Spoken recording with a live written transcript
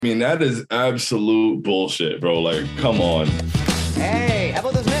I mean, that is absolute bullshit, bro. Like, come on. Hey, how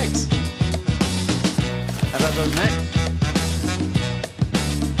about those Knicks? How about those Knicks?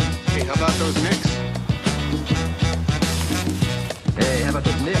 Hey, how about those Knicks? Hey, how about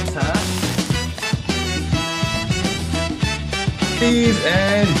those Knicks, huh? Ladies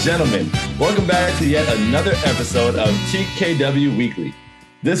and gentlemen, welcome back to yet another episode of TKW Weekly.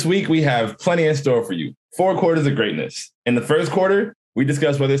 This week, we have plenty in store for you. 4 quarters of greatness. In the first quarter, we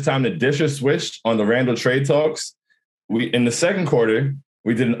discussed whether it's time to dish or switch on the Randall trade talks. In the second quarter,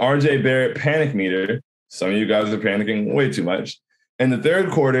 we did an RJ Barrett panic meter. Some of you guys are panicking way too much. In the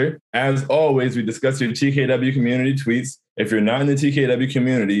third quarter, as always, we discussed your TKW community tweets. If you're not in the TKW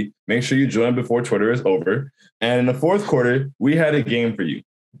community, make sure you join before Twitter is over. And in the fourth quarter, we had a game for you,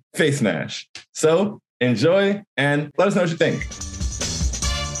 Face Smash. So enjoy and let us know what you think.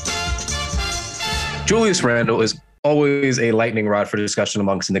 Julius Randle is always a lightning rod for discussion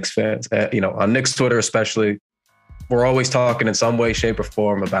amongst Knicks fans. On Knicks Twitter especially, we're always talking in some way, shape, or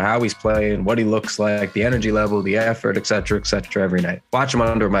form about how he's playing, what he looks like, the energy level, the effort, et cetera, every night. Watch him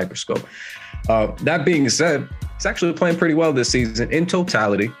under a microscope. That being said, he's actually playing pretty well this season in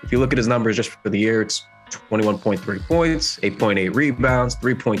totality. If you look at his numbers just for the year, it's 21.3 points, 8.8 rebounds,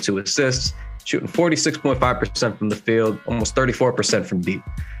 3.2 assists, shooting 46.5% from the field, almost 34% from deep.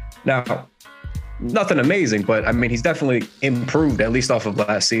 Now, nothing amazing, but I mean, he's definitely improved, at least off of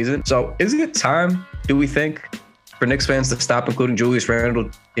last season. So is it time, do we think, for Knicks fans to stop including Julius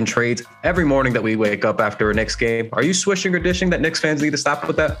Randle in trades every morning that we wake up after a Knicks game? Are you swishing or dishing that Knicks fans need to stop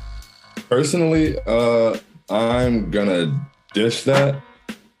with that? Personally, I'm going to dish that.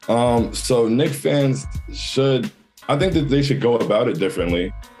 So Knicks fans I think that they should go about it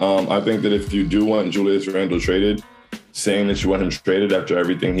differently. I think that if you do want Julius Randle traded, saying that you want him traded after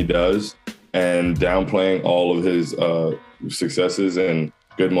everything he does, and downplaying all of his successes and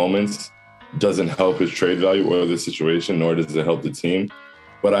good moments doesn't help his trade value or the situation, nor does it help the team.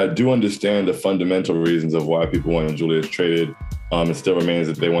 But I do understand the fundamental reasons of why people want Julius traded. It still remains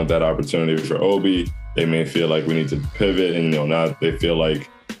that they want that opportunity for Obi. They may feel like we need to pivot, and now they feel like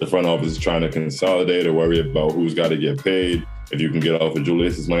the front office is trying to consolidate or worry about who's got to get paid. If you can get off of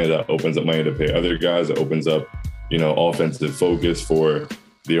Julius's money, that opens up money to pay other guys. It opens up, offensive focus for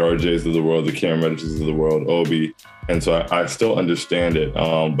the RJs of the world, the Cam Reddishes of the world, Obi. And so I still understand it.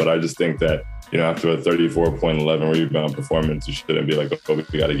 But I just think that, after a 34.11 rebound performance, you shouldn't be like, oh, we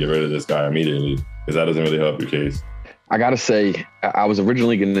got to get rid of this guy immediately, because that doesn't really help your case. I got to say, I was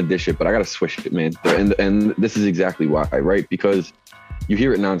originally going to dish it, but I got to switch it, man. And this is exactly why, right? Because you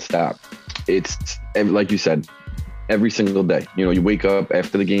hear it nonstop. It's, like you said, every single day. You wake up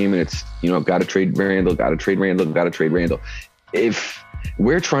after the game and it's, got to trade Randle, got to trade Randle, got to trade Randle. If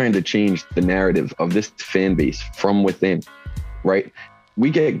we're trying to change the narrative of this fan base from within, right? We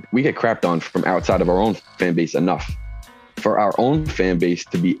get crapped on from outside of our own fan base enough. For our own fan base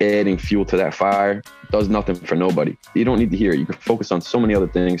to be adding fuel to that fire does nothing for nobody. You don't need to hear it. You can focus on so many other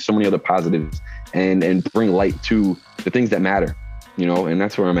things, so many other positives, and bring light to the things that matter, and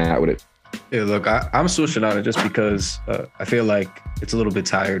that's where I'm at with it. Yeah, look, I'm switching on it just because I feel like it's a little bit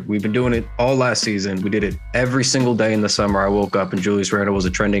tired. We've been doing it all last season. We did it every single day in the summer. I woke up and Julius Randle was a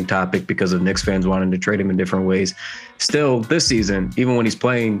trending topic because of Knicks fans wanting to trade him in different ways. Still, this season, even when he's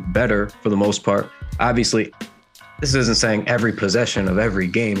playing better for the most part, obviously, this isn't saying every possession of every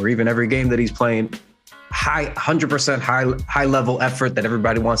game or even every game that he's playing high, 100% high level effort that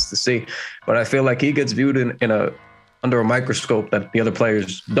everybody wants to see. But I feel like he gets viewed under a microscope that the other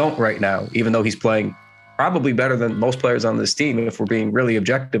players don't right now, even though he's playing probably better than most players on this team, if we're being really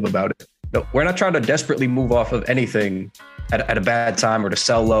objective about it. No, we're not trying to desperately move off of anything at a bad time or to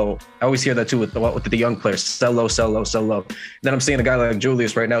sell low. I always hear that too with the young players, sell low, sell low, sell low. Then I'm seeing a guy like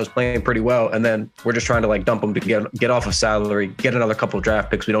Julius right now is playing pretty well, and then we're just trying to dump him to get off of salary, get another couple of draft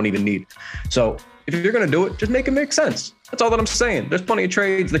picks we don't even need. So if you're going to do it, just make it make sense. That's all that I'm saying. There's plenty of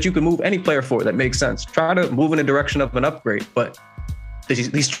trades that you can move any player for that makes sense. Try to move in a direction of an upgrade, but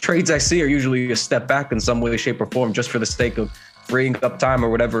these trades I see are usually a step back in some way, shape, or form just for the sake of freeing up time or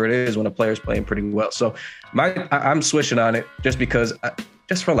whatever it is when a player's playing pretty well. So I'm switching on it just because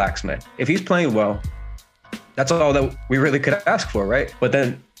just relax, man. If he's playing well, that's all that we really could ask for, right? But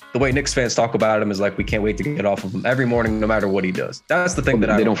then the way Knicks fans talk about him is like, we can't wait to get off of him every morning, no matter what he does. That's the thing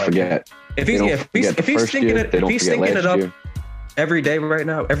that they don't forget. If he's thinking it up every day right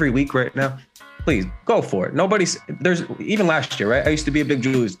now, every week right now, please go for it. There's even last year, right? I used to be a big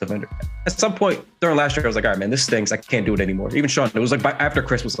Julius defender. At some point during last year, I was like, all right, man, this stinks. I can't do it anymore. Even Sean, it was like after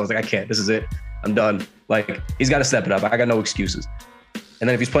Christmas, I was like, I can't. This is it. I'm done. Like, he's got to step it up. I got no excuses. And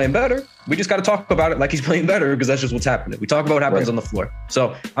then if he's playing better, we just got to talk about it like he's playing better because that's just what's happening. We talk about what happens on the floor.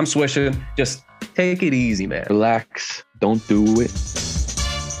 So I'm swishing. Just take it easy, man. Relax. Don't do it.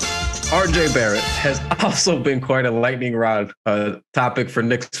 RJ Barrett has also been quite a lightning rod topic for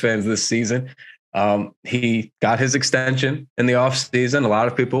Knicks fans this season. He got his extension in the offseason. A lot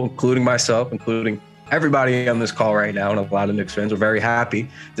of people, including myself, including everybody on this call right now, and a lot of Knicks fans are very happy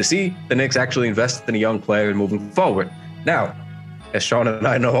to see the Knicks actually invest in a young player moving forward. Now, as Sean and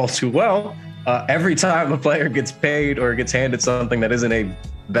I know all too well, every time a player gets paid or gets handed something that isn't a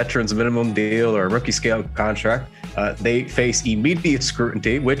veteran's minimum deal or a rookie scale contract, they face immediate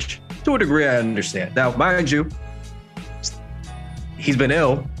scrutiny, which to a degree I understand. Now, mind you, he's been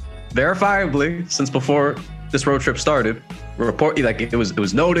ill verifiably since before this road trip started. It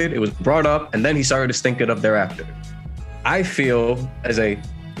was noted, it was brought up, and then he started to stink it up thereafter. I feel as a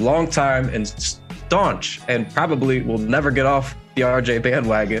long time and staunch and probably will never get off the RJ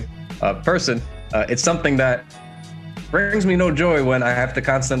bandwagon person, it's something that brings me no joy when I have to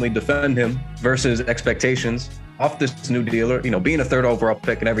constantly defend him versus expectations off this new dealer, being a third overall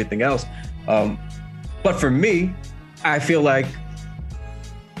pick and everything else. But for me, I feel like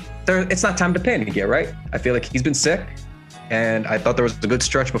it's not time to panic yet, right? I feel like he's been sick, and I thought there was a good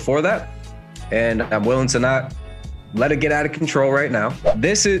stretch before that, and I'm willing to not let it get out of control right now.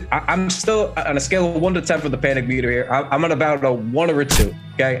 I'm still on a scale of 1 to 10 for the panic meter here. I'm at about a 1 or a 2.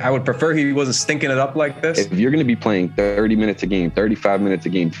 Okay, I would prefer he wasn't stinking it up like this. If you're going to be playing 30 minutes a game, 35 minutes a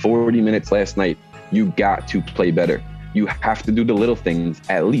game, 40 minutes last night, you got to play better. You have to do the little things,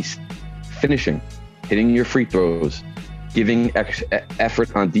 at least finishing, hitting your free throws, giving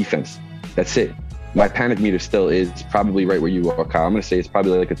effort on defense. That's it. My panic meter still is probably right where you are, Kyle. I'm going to say it's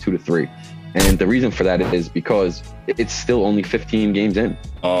probably like a 2 to 3. And the reason for that is because it's still only 15 games in.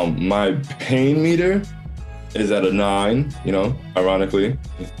 My pain meter is at a 9, ironically.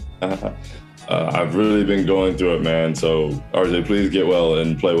 I've really been going through it, man. So RJ, please get well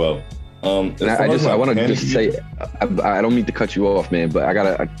and play well. I want to just say, I don't mean to cut you off, man, but I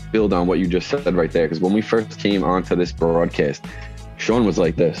got to build on what you just said right there. Because when we first came onto this broadcast, Sean was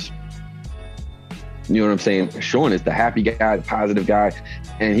like this. You know what I'm saying? Sean is the happy guy, the positive guy,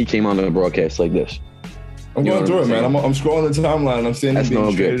 and he came on the broadcast like this. I'm going through it, man. I'm scrolling the timeline, and I'm seeing him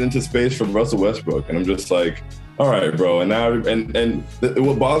being traded into space from Russell Westbrook, and I'm just like, all right, bro. And now,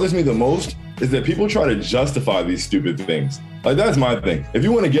 what bothers me the most is that people try to justify these stupid things. Like, that's my thing. If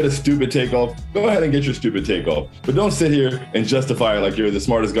you want to get a stupid takeoff, go ahead and get your stupid takeoff. But don't sit here and justify it like you're the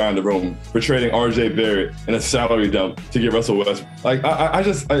smartest guy in the room for trading RJ Barrett in a salary dump to get Russell Westbrook. Like,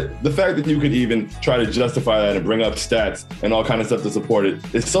 the fact that you could even try to justify that and bring up stats and all kind of stuff to support it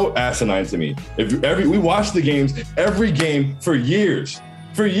is so asinine to me. We watched the games, every game for years.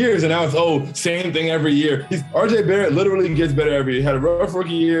 And now it's, same thing every year. RJ Barrett literally gets better every year. He had a rough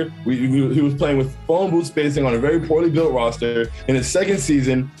rookie year. He was playing with phone booth spacing on a very poorly built roster. In his second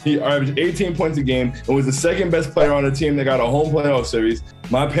season, he averaged 18 points a game and was the second best player on the team that got a home playoff series.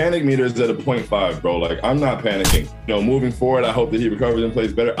 My panic meter is at a 0.5, bro. Like, I'm not panicking. Moving forward, I hope that he recovers and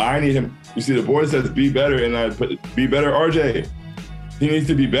plays better. I need him. You see, the board says be better, and I put be better RJ. He needs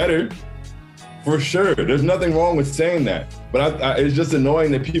to be better. For sure. There's nothing wrong with saying that. But it's just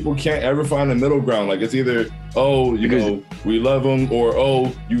annoying that people can't ever find a middle ground. Like, it's either, we love him,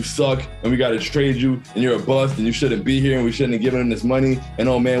 or, you suck and we got to trade you and you're a bust and you shouldn't be here and we shouldn't have given him this money. And,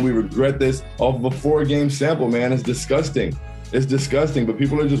 oh, man, we regret this off of a 4-game sample, man. It's disgusting. It's disgusting, but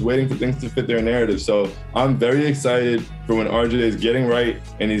people are just waiting for things to fit their narrative. So I'm very excited for when RJ is getting right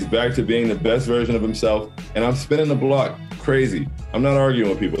and he's back to being the best version of himself. And I'm spinning the block. Crazy. I'm not arguing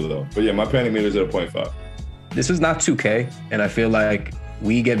with people, though. But yeah, my panic meter is at a 0.5. This is not 2K, and I feel like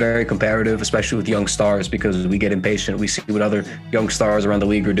we get very comparative, especially with young stars, because we get impatient. We see what other young stars around the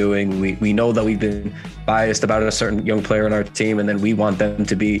league are doing. We know that we've been biased about a certain young player on our team, and then we want them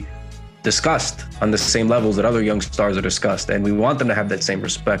to be discussed on the same levels that other young stars are discussed, and we want them to have that same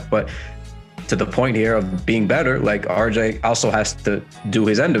respect. But to the point here of being better, like, RJ also has to do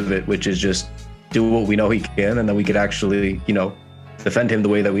his end of it, which is just do what we know he can, and then we could actually, defend him the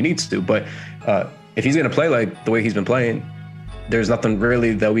way that we need to. But if he's going to play like the way he's been playing, there's nothing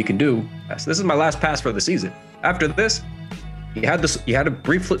really that we can do. This is my last pass for the season. After this, you had a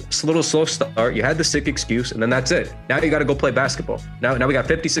brief little slow start. You had the sick excuse, and then that's it. Now you got to go play basketball. Now we got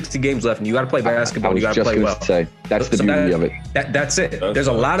 50, 60 games left, and you got to play basketball. You got to play well. Say, that's the beauty of it. That's it. There's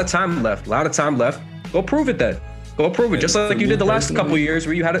a lot of time left. Go prove it then. Go prove it. Just like you did the last couple of years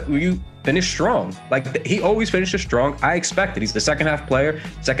where you finished strong. Like, he always finishes strong. I expect it. He's the second half player,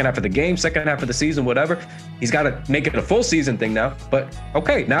 second half of the game, second half of the season, whatever. He's got to make it a full season thing now. But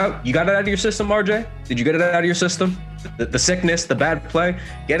okay, now you got it out of your system, RJ? Did you get it out of your system? the sickness, the bad play,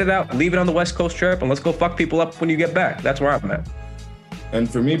 get it out, leave it on the West Coast trip, and let's go fuck people up when you get back. That's where I'm at. And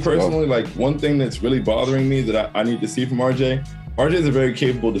for me personally, like one thing that's really bothering me that I need to see from RJ is a very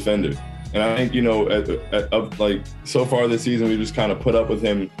capable defender. And I think, like so far this season, we just kind of put up with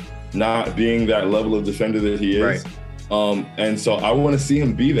him not being that level of defender that he is. Right. And so I want to see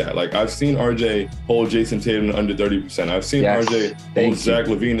him be that. Like I've seen RJ hold Jason Tatum to under 30%. I've seen RJ hold Zach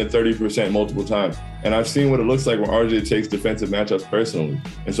LaVine to 30% multiple times. And I've seen what it looks like when RJ takes defensive matchups personally.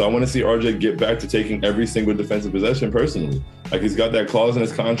 And so I want to see RJ get back to taking every single defensive possession personally. Like he's got that clause in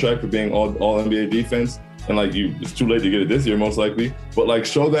his contract for being all NBA defense. And like it's too late to get it this year, most likely. But like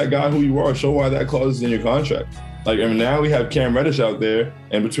show that guy who you are, show why that clause is in your contract. Like, I mean, now we have Cam Reddish out there,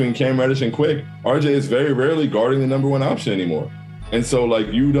 and between Cam Reddish and Quick, RJ is very rarely guarding the number one option anymore. And so,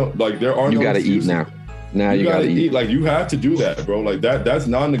 like, you don't, like, there are no You got to eat now. Now you got to eat. Like, you have to do that, bro. Like, that's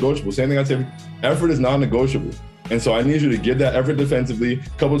non-negotiable. Same thing I say, effort is non-negotiable. And so I need you to get that effort defensively.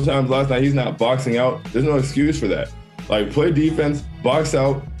 A couple of times last night, he's not boxing out. There's no excuse for that. Like, play defense, box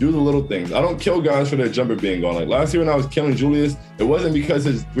out, do the little things. I don't kill guys for their jumper being gone. Like, last year when I was killing Julius, it wasn't because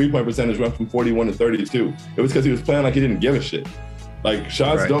his three-point percentage went from 41 to 32. It was because he was playing like he didn't give a shit. Like,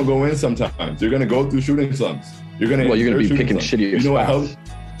 shots don't go in sometimes. You're going to go through shooting slumps. You're going to be picking shittier spots. What helps?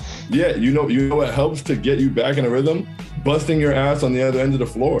 Yeah, you know what helps to get you back in a rhythm? Busting your ass on the other end of the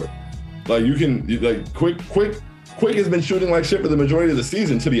floor. Like, Quick has been shooting like shit for the majority of the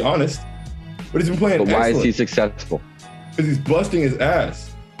season, to be honest. But he's been playing excellent. Why is he successful? Because he's busting his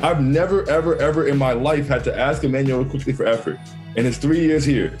ass. I've never, ever, ever in my life had to ask Emmanuel Quickly for effort. In his 3 years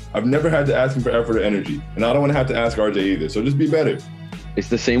here, I've never had to ask him for effort or energy. And I don't want to have to ask RJ either. So just be better. It's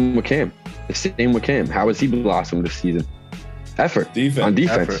the same with Cam. How has he blossomed this season? Effort. Defense. On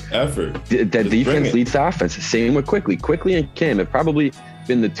defense. Effort. That defense leads to offense. Same with Quickly. Quickly and Cam have probably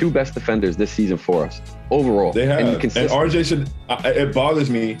been the two best defenders this season for us overall. They have. And RJ should, it bothers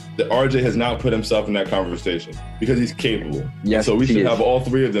me that RJ has not put himself in that conversation because he's capable. Yes, so we should have all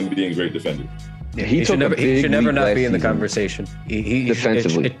three of them being great defenders. Yeah, he should never not be in the conversation.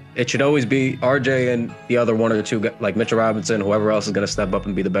 Defensively. It should always be RJ and the other one or two, like Mitchell Robinson, whoever else is going to step up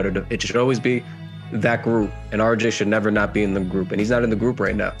and be the better. It should always be that group, and RJ should never not be in the group, and he's not in the group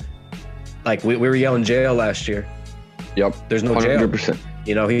right now. Like we were yelling jail last year. Yep. There's no jail. 100%.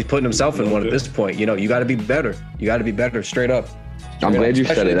 He's putting himself in one at this point. You got to be better. You got to be better, straight up. I'm glad you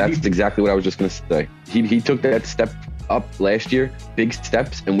said it. That's exactly what I was just going to say. He took that step up last year, big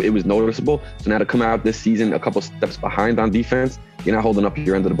steps, and it was noticeable. So now to come out this season a couple steps behind on defense, you're not holding up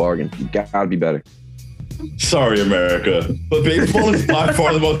your end of the bargain. You got to be better. Sorry, America, but baseball is by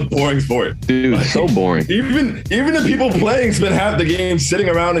far the most boring sport. Dude, so boring. Even the people playing spend half the game sitting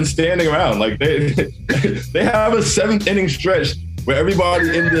around and standing around. Like they have a seventh inning stretch where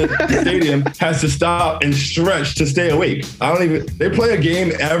everybody in the stadium has to stop and stretch to stay awake. They play a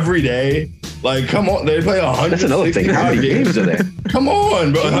game every day. Like, come on, they play 100. That's another thing. How many games are there? Come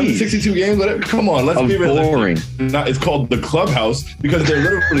on, bro. 162 games. Whatever. Come on, let's be realistic. Boring. It's called the clubhouse because they're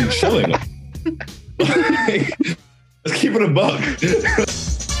literally chilling. Let's keep it a buck.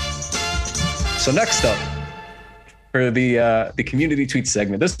 So next up, for the community tweet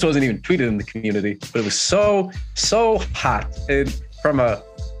segment, this wasn't even tweeted in the community, but it was so hot. From a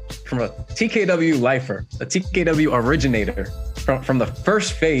TKW lifer, a TKW originator from the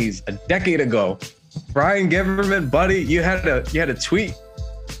first phase a decade ago. Brian Giverman, buddy, you had a tweet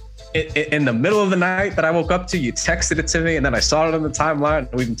in the middle of the night that I woke up to. You texted it to me, and then I saw it on the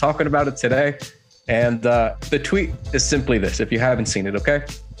timeline. We've been talking about it today. And the tweet is simply this, if you haven't seen it, okay?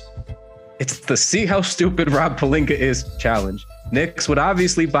 It's the see how stupid Rob Pelinka is challenge. Knicks would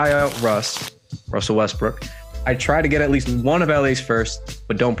obviously buy out Russell Westbrook. I try to get at least one of LA's first,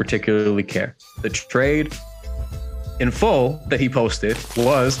 but don't particularly care. The trade in full that he posted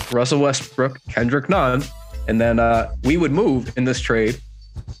was Russell Westbrook, Kendrick Nunn, and then we would move in this trade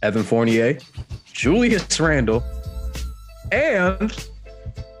Evan Fournier, Julius Randle, and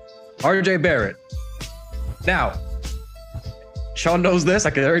RJ Barrett. Now, Sean knows this. I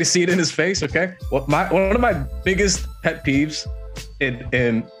can already see it in his face. Okay, one of my biggest pet peeves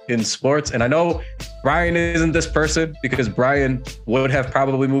in sports, and I know Brian isn't this person because Brian would have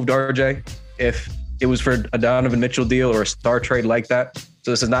probably moved RJ if it was for a Donovan Mitchell deal or a star trade like that.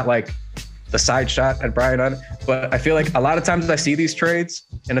 So this is not like the side shot at Brian on it, but I feel like a lot of times I see these trades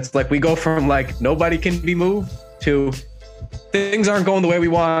and it's like we go from like nobody can be moved to things aren't going the way we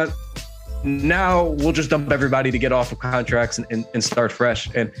want. Now we'll just dump everybody to get off of contracts and start fresh.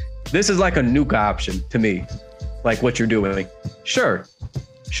 And this is like a nuke option to me, like what you're doing. Sure.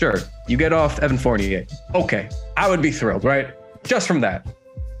 You get off Evan Fournier. Okay. I would be thrilled, right? Just from that.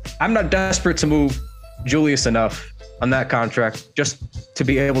 I'm not desperate to move Julius enough on that contract just to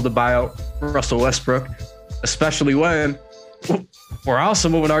be able to buy out Russell Westbrook, especially when we're also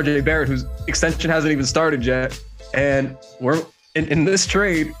moving RJ Barrett, whose extension hasn't even started yet. And we're in this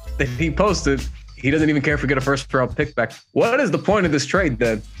trade that he posted, he doesn't even care if we get a first round pick back. What is the point of this trade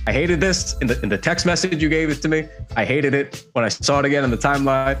then? I hated this in the text message you gave it to me. I hated it when I saw it again in the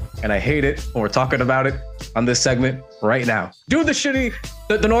timeline. And I hate it when we're talking about it on this segment right now. Do the shitty,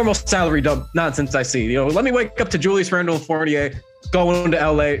 the normal salary dump nonsense I see. Let me wake up to Julius Randle and Fournier going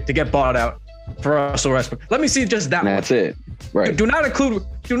to LA to get bought out for Russell Westbrook. Let me see just that one. That's it. Right. Do not include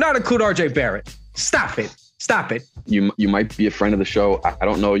RJ Barrett. Stop it. You might be a friend of the show. I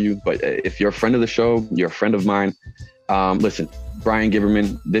don't know you, but if you're a friend of the show, you're a friend of mine. Listen, Brian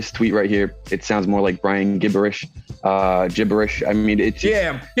Gibberman, this tweet right here, it sounds more like Brian gibberish. I mean, it's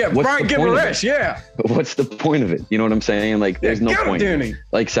Brian gibberish. Yeah. What's the point of it? You know what I'm saying? Like, there's no point.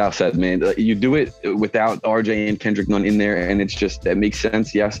 Like Sal said, man, you do it without RJ and Kendrick Nunn in there, and it's just that makes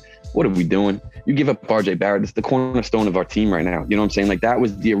sense. Yes. What are we doing? You give up RJ Barrett. It's the cornerstone of our team right now. You know what I'm saying? Like, that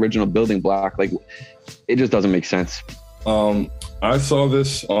was the original building block. Like, it just doesn't make sense. I saw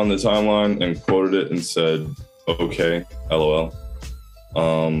this on the timeline and quoted it and said, okay, LOL.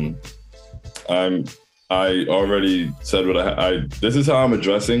 I already said what I this is how I'm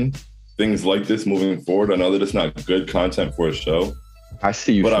addressing things like this moving forward. I know that it's not good content for a show. I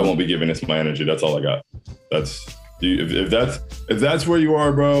see you, but I won't be giving this my energy. That's all I got. If that's where you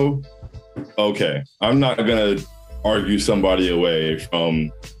are, bro. Okay, I'm not gonna argue somebody away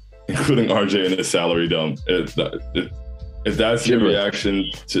from including RJ in a salary dump. If that's your reaction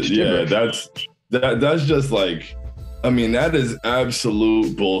to that's just like, I mean, that is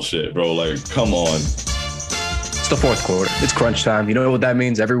absolute bullshit, bro. Like, come on. It's the fourth quarter. It's crunch time. You know what that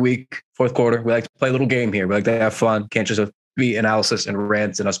means? Every week, fourth quarter, we like to play a little game here. We like to have fun. Can't just be analysis and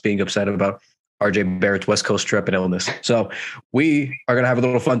rants and us being upset about RJ Barrett's West Coast trip and illness. So we are going to have a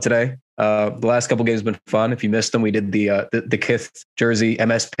little fun today. The last couple games have been fun. If you missed them, we did the Kith jersey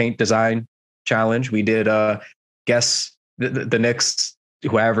MS Paint design challenge. We did guess the Knicks,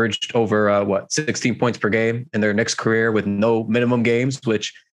 who averaged over 16 points per game in their Knicks career with no minimum games,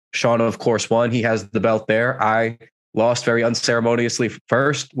 which Sean, of course, won. He has the belt there. I lost very unceremoniously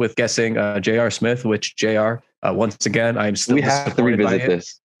first with guessing J.R. Smith, which J.R. Once again, I'm still we have to revisit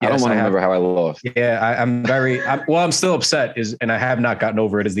this. Yes, I don't want to remember how I lost. Yeah, I'm still upset. And I have not gotten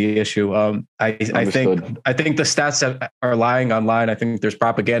over it is the issue. I think the stats are lying online. I think there's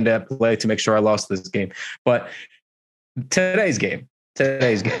propaganda at play to make sure I lost this game. But today's game,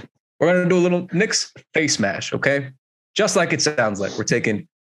 we're going to do a little Knicks face mash, okay? Just like it sounds like. We're taking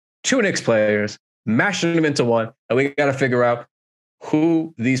two Knicks players, mashing them into one, and we got to figure out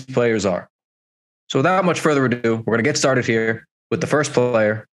who these players are. So without much further ado, we're going to get started here with the first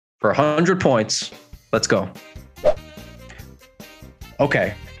player for 100 points. Let's go.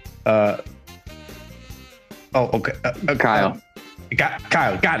 Okay. Okay. Kyle.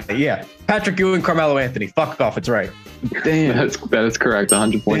 Kyle, got it. Yeah. Patrick Ewing, Carmelo Anthony. Fuck off. It's right. Damn. That is correct.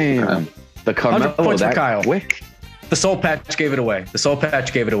 100 points. Damn. The Carmelo, 100 points for Kyle. Quick. The soul patch gave it away.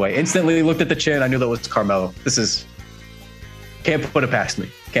 Instantly looked at the chin. I knew that was Carmelo. Can't put it past me.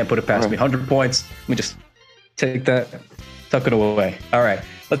 100 points. Let me just take that, tuck it away. All right,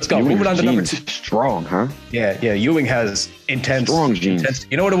 let's go. Ewing's moving on to number 2. Strong, huh? Yeah. Ewing has strong genes.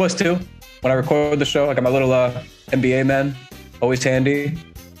 You know what it was too? When I recorded the show, I got my little NBA man, always handy.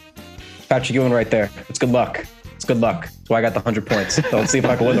 Patrick Ewing right there. It's good luck. That's why I got the 100 points. So let's see if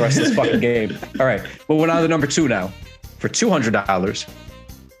I can win the rest of this fucking game. All right, moving on to number 2 now for $200.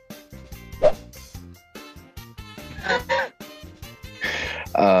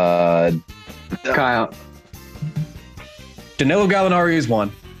 Kyle. Danilo Gallinari is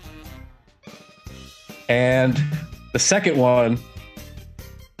one. And the second one,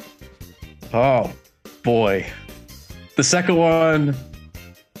 oh boy. The second one.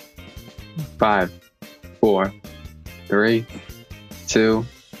 5, 4, 3, 2,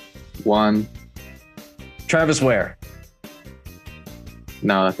 1. Travis Ware.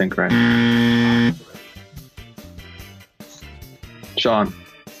 No, that's incorrect. Sean.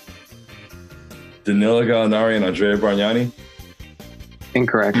 Danilo Gallinari and Andrea Bargnani.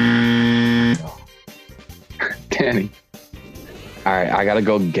 Incorrect. Danny. All right, I got to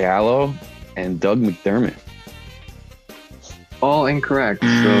go Gallo and Doug McDermott. All incorrect.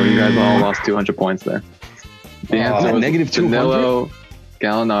 So you guys all lost 200 points there. The answer was negative 200? Danilo,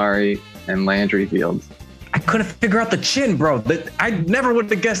 Gallinari, and Landry Fields. I couldn't figure out the chin, bro. I never would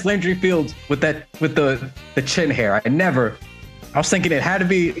have guessed Landry Fields with the chin hair. I was thinking it had to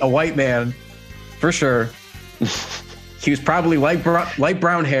be a white man for sure. He was probably light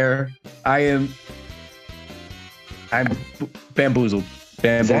brown hair. I'm bamboozled.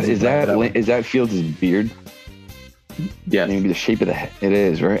 Is that Fields' beard? Yes. Maybe the shape of the head. It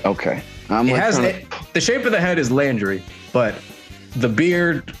is, right? Okay. The shape of the head is Landry, but the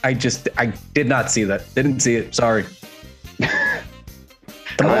beard, I did not see that. Didn't see it. Sorry.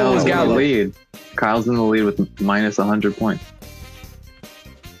 The mole was Gallo. Lead. Kyle's in the lead with minus 100 points.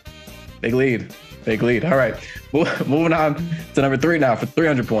 Big lead. All right. Moving on to number 3 now for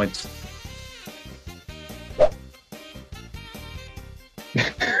 300 points.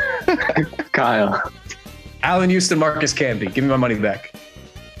 Kyle. Allen Houston, Marcus Camby. Give me my money back.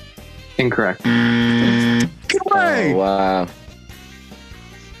 Incorrect. Get away. Oh, wow.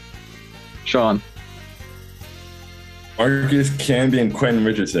 Sean. Marcus Camby and Quentin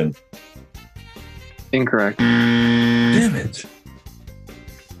Richardson. Incorrect. Damn it.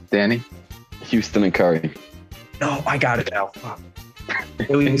 Danny. Houston and Curry. No, I got it now. It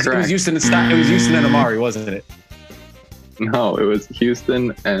was Houston and It was Houston and Amari, wasn't it? No, it was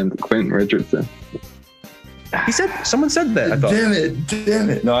Houston and Quentin Richardson. Someone said that. I thought. Damn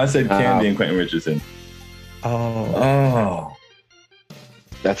it. No, I said Camby and Quentin Richardson. Oh.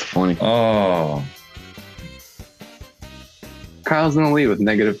 That's funny. Oh. Kyle's in the lead with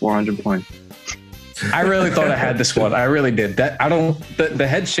negative 400 points. I really thought I had this one. I really did. The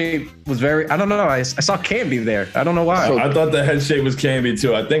head shape was very, I don't know. I saw Camby there. I don't know why. I thought the head shape was Camby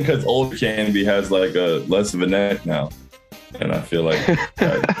too. I think because old Camby has like a less of a neck now. And I feel like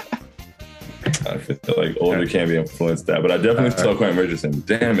older Camby influenced that. But I definitely saw Quentin Richardson.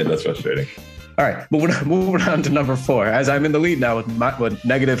 Damn it, that's frustrating. All right, moving on to number 4, as I'm in the lead now with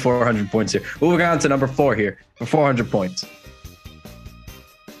negative 400 points here. Moving on to number 4 here for 400 points.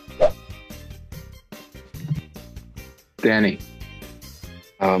 Danny.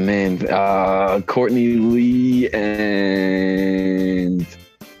 Oh, man. Courtney Lee and...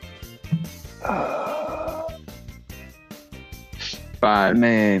 5,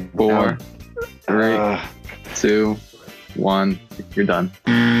 man. 4, 3, 2, 1. You're done.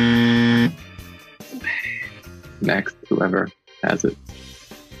 Next, whoever has it.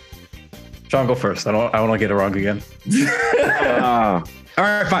 Sean, go first. I don't want to get it wrong again. All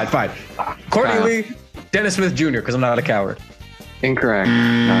right, fine. Courtney Lee, Dennis Smith Jr., because I'm not a coward. Incorrect.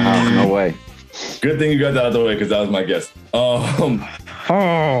 No way. Good thing you got that out of the way because that was my guess.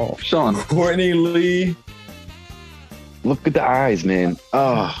 Sean. Courtney Lee. Look at the eyes, man.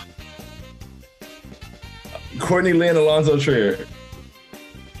 Oh. Courtney Lee and Alonzo Trier.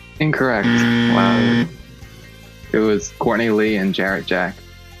 Incorrect. Wow. It was Courtney Lee and Jarrett Jack.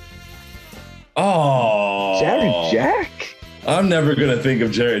 Oh. Jarrett Jack? I'm never going to think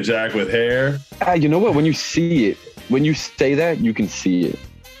of Jarrett Jack with hair. You know what? When you see it, when you say that, you can see it.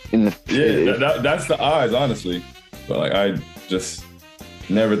 That's the eyes, honestly. But like, I just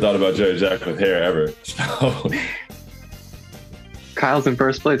never thought about Jarrett Jack with hair ever. So. Kyle's in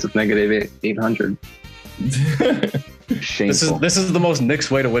first place with negative 800. Shameful. This is the most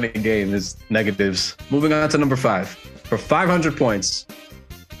Knicks way to win a game is negatives. Moving on to number 5 for 500 points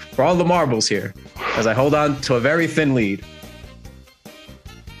for all the marbles here as I hold on to a very thin lead.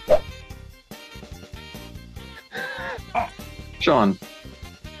 Sean.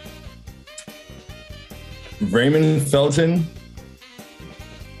 Raymond Felton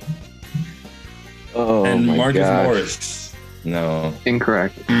and Marcus Morris. No.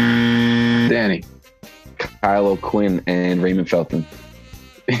 Incorrect. Danny. Kyle O'Quinn and Raymond Felton.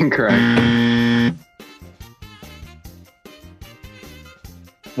 Incorrect.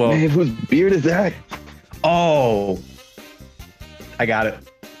 Well, man, whose beard is that? Oh, I got it.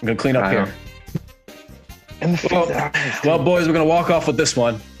 I'm gonna clean up here. Well, boys, we're gonna walk off with this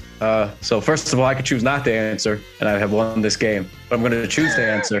one. So first of all, I could choose not to answer, and I have won this game. But I'm gonna choose to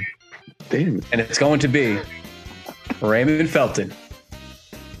answer. Damn. And it's going to be Raymond Felton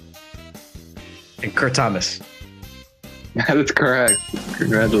and Kurt Thomas. That is correct.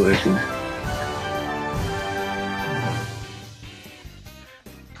 Congratulations.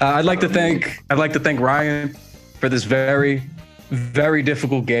 I'd like to thank Ryan for this very, very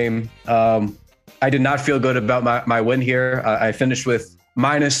difficult game. I did not feel good about my win here. I finished with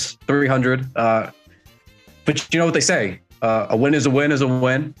minus 300. But you know what they say? A win is a win is a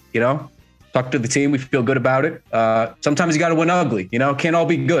win. You know, talk to the team. We feel good about it. Sometimes you got to win ugly. You know, can't all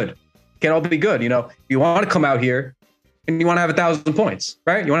be good. Can't all be good. You know, you want to come out here and you want to have 1,000 points,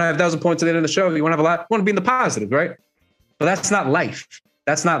 right? You want to have 1,000 points at the end of the show. You want to have a lot. You want to be in the positive, right? But that's not life.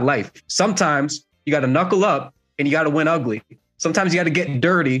 That's not life. Sometimes you got to knuckle up and you got to win ugly. Sometimes you got to get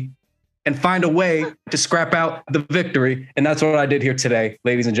dirty and find a way to scrap out the victory. And that's what I did here today,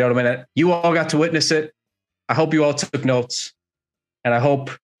 ladies and gentlemen. You all got to witness it. I hope you all took notes. And I hope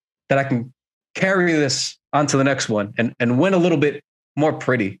that I can carry this onto the next one and win a little bit more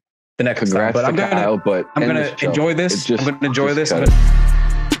pretty the next Congrats time. But to Kyle, but I'm end gonna the show. enjoy this. It just- I'm gonna enjoy just this. cut I'm it. gonna